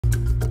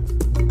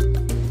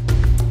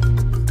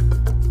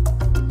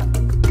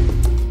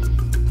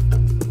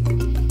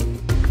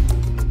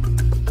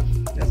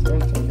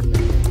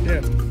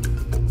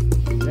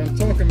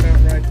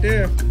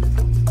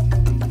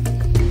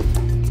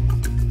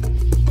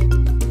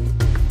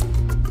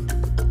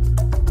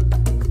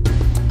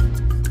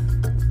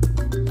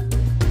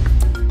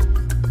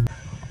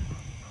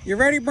You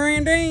ready,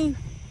 Brandine?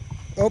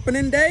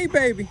 Opening day,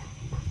 baby.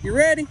 You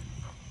ready?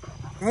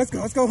 Let's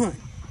go hunt.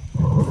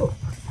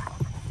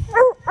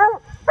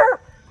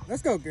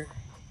 Let's go, girl.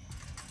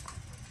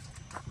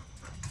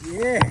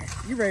 Yeah,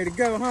 you ready to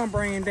go, huh,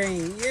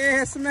 Brandine?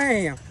 Yes,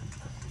 ma'am.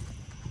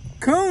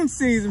 Coon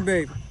season,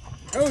 baby.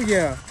 Oh,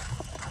 yeah.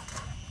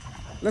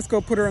 Let's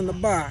go put her in the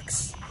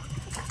box.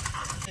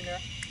 Good girl.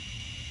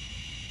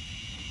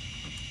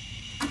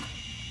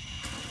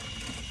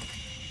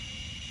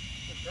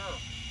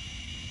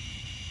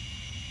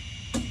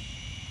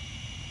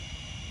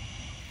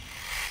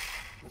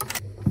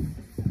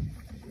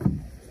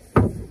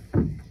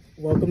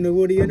 Welcome to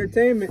Woody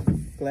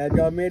Entertainment. Glad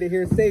y'all made it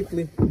here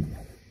safely.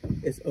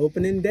 It's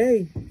opening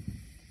day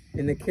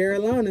in the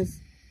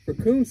Carolinas for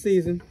coon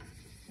season,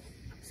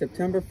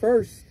 September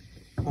 1st.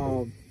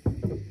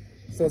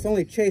 So it's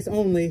only chase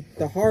only.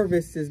 The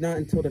harvest is not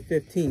until the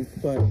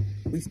 15th, but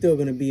we still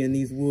gonna be in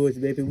these woods,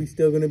 baby. We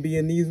still gonna be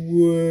in these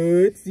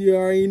woods. You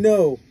already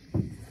know.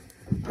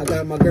 I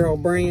got my girl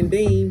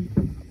Brandine.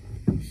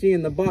 She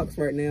in the box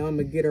right now. I'm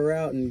gonna get her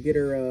out and get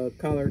her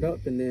collared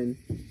up, and then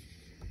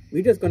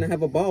we just gonna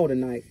have a ball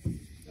tonight.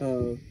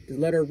 Just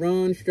let her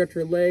run, stretch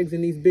her legs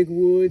in these big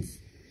woods,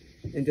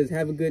 and just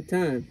have a good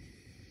time.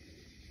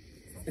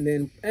 And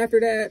then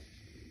after that,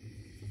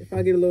 if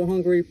I get a little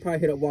hungry, probably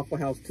hit up Waffle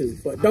House too.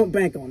 But don't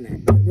bank on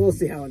that. We'll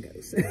see how it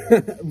goes.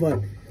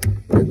 But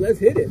let's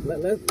hit it.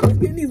 Let's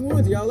get in these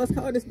woods, y'all. Let's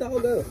call this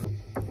dog up.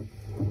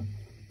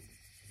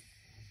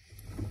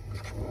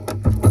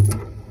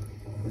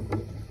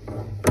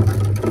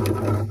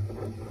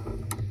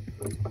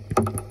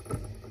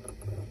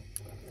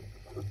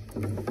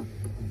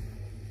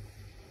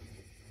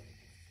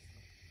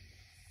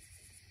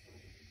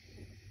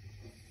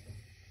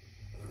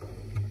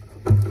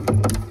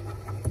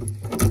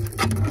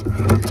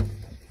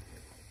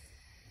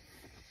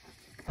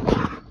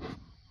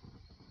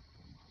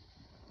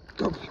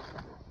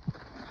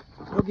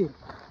 Go get him.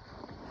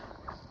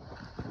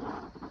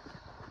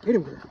 Get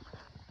him, girl.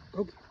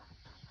 Go get him.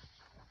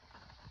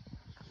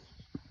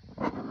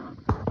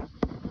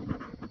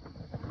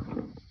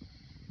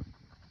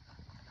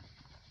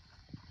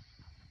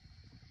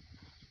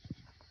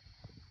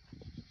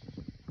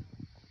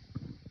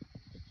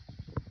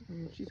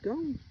 And she's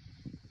gone.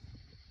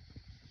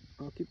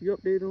 I'll keep you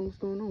updated on what's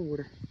going on with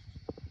her.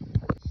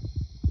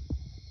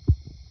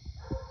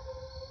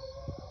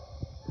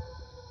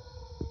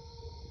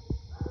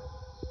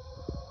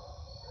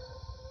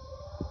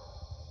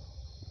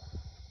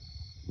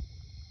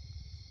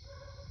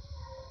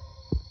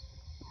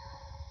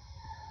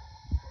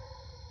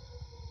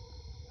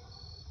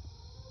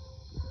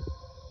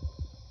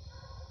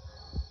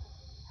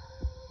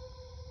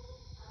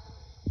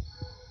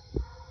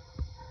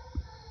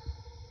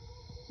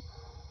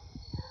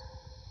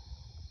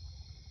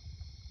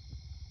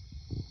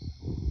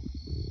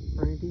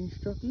 Brandine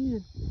struck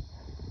in.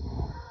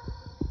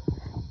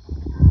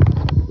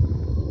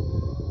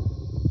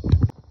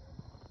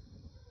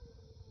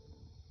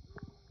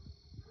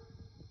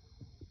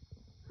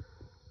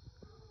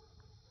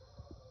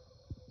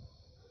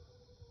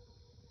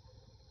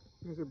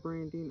 Here's a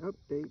Brandine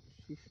update.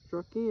 She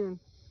struck in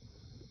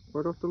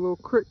right off the little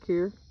creek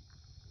here.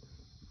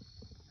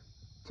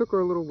 Took her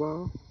a little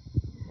while,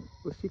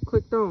 but she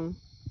clicked on.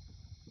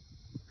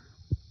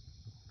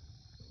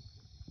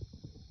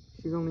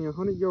 She's only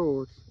 100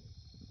 yards.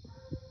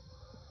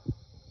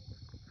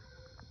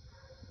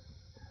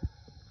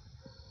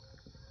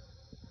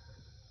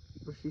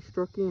 But she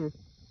struck in.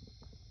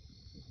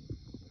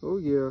 Oh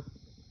yeah.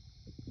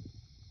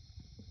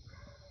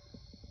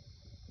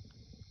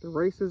 The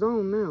race is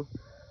on now.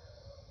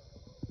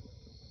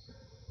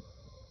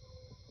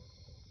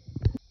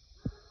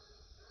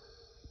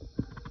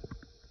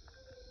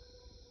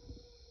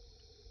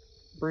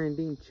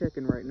 Brandine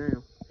checking right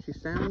now. She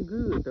sound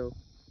good though.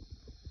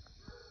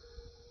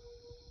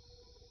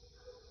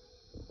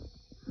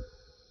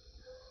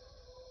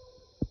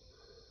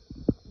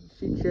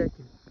 She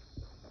checking.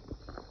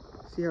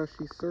 See how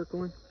she's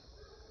circling?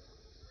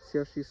 See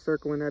how she's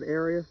circling that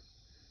area?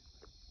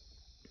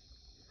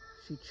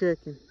 She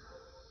checking.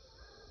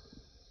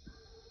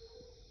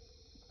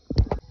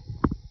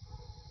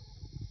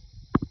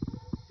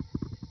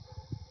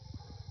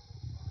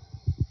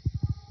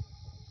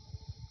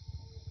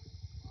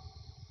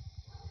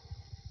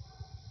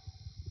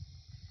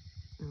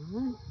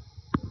 Alright.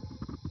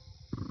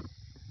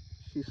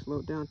 She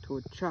slowed down to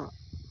a chop.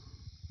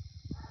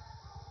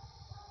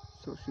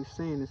 So she's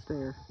saying it's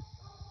there.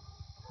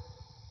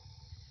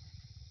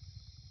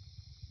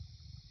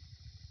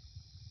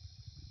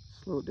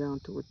 Slowed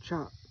down to a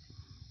chop.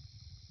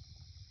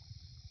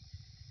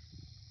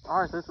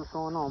 Alright, this is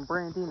going on.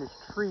 Brandine is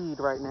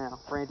treed right now.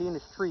 Brandine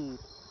is treed.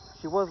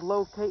 She was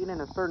locating in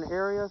a certain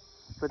area,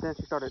 but then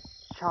she started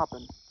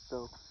chopping.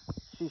 So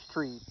she's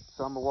treed.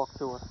 So I'm gonna walk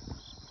to her.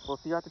 We'll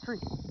see you at the tree.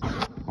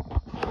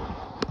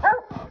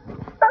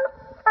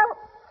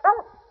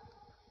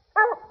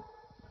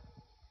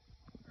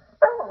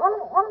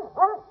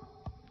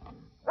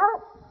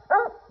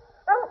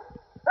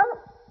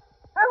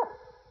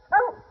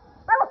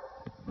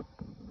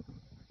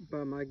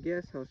 I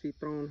guess how she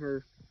thrown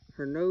her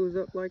nose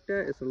up like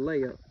that. It's a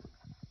layup.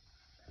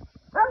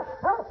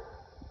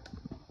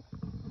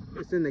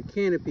 It's in the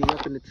canopy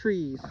up in the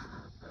trees.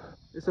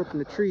 It's up in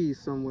the trees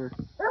somewhere.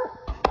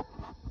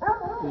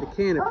 In the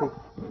canopy.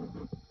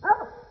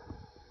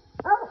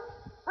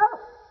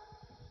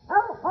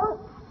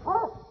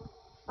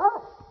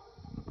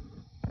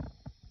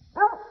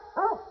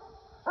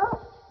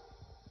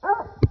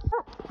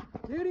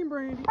 Get him,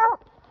 Brandy.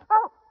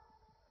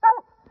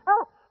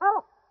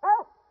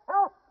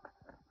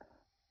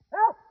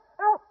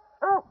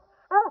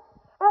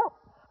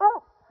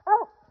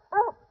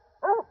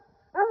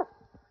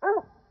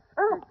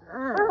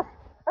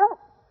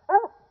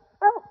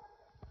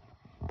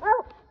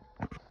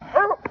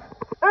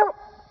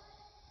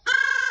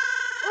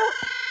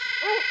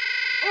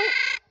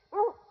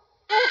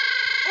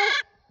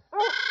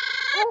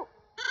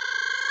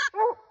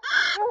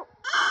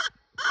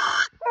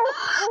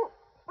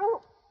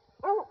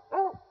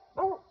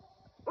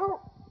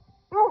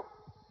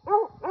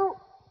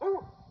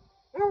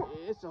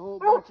 It's a whole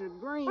bunch of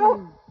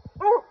green.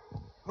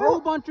 Whole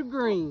bunch of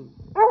green.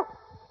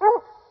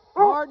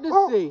 Hard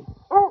to see.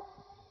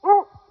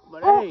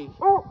 But hey,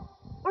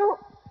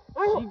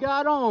 she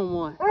got on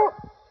one.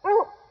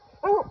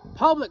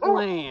 Public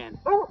land.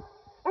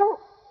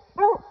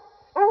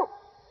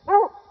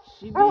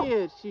 She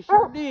did. She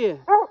sure did.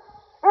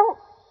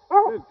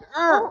 Good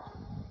girl.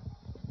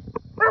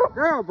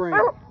 Girl, Brandy.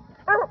 Girl.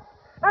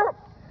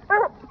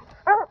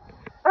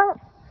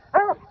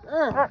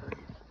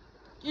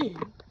 Get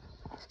him.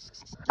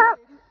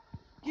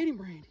 Get him,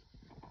 Brandy.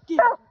 Get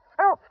him.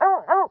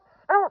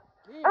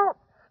 Get him.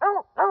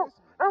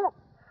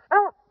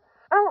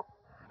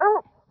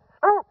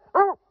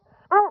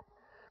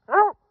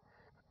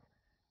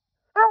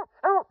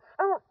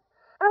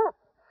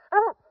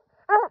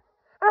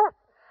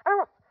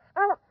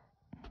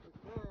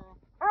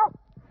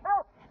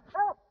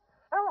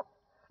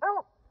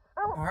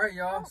 Alright,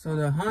 y'all, so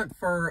the hunt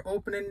for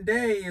opening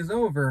day is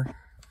over.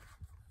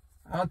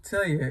 I'll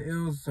tell you, it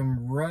was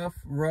some rough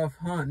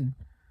hunting.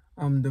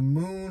 The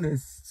moon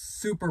is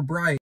super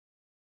bright.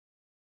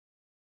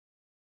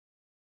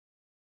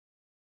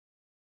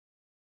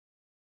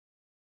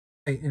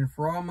 And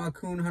for all my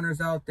coon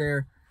hunters out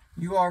there,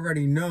 you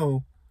already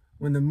know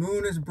when the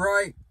moon is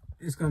bright,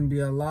 it's going to be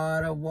a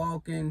lot of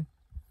walking,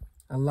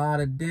 a lot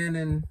of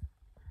denning.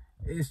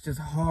 It's just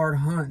hard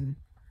hunting.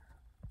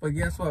 But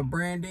guess what?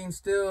 Brandine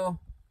still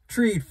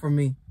treed for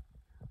me.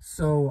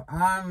 So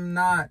I'm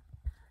not,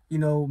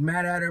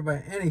 mad at her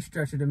by any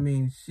stretch of the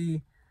means.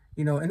 She,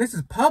 and this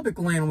is public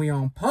land we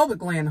own.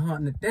 Public land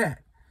hunting at that.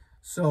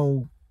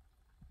 So,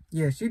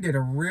 yeah, she did a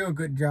real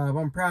good job.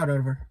 I'm proud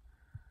of her.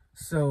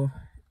 So,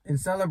 in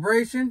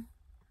celebration,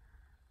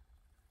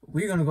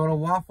 we're going to go to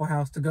Waffle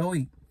House to go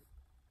eat.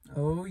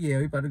 Oh, yeah,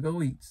 we about to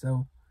go eat.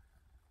 So,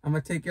 I'm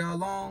going to take y'all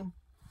along.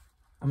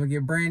 I'm going to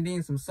give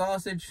Brandine some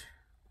sausage.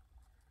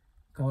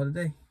 Call it a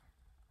day.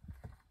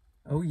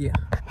 Oh, yeah.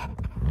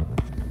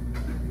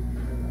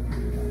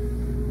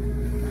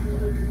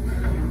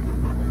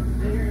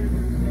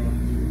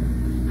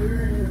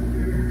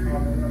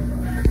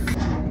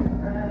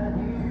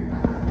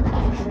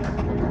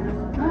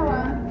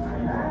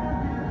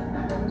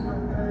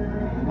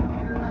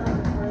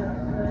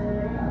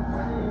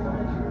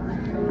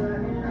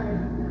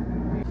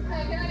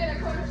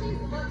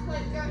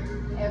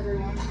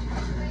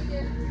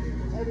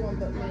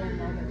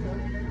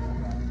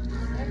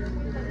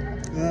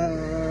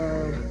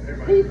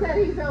 He said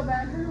he felt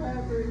bad for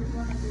whoever.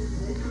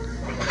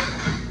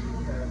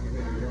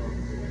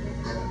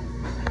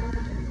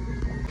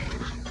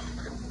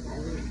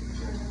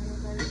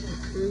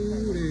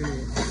 Food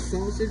and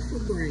sausage for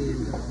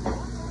Brandon.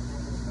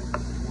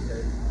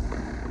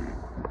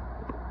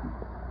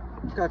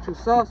 Got your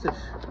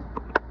sausage.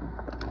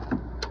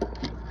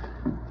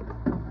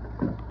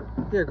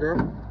 Here, girl.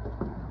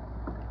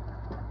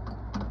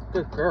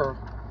 Good girl.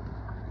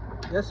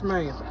 Yes,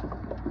 ma'am.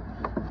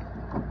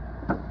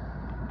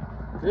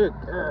 Good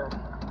girl.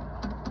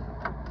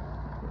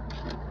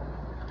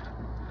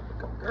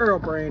 Good girl,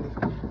 Brandy.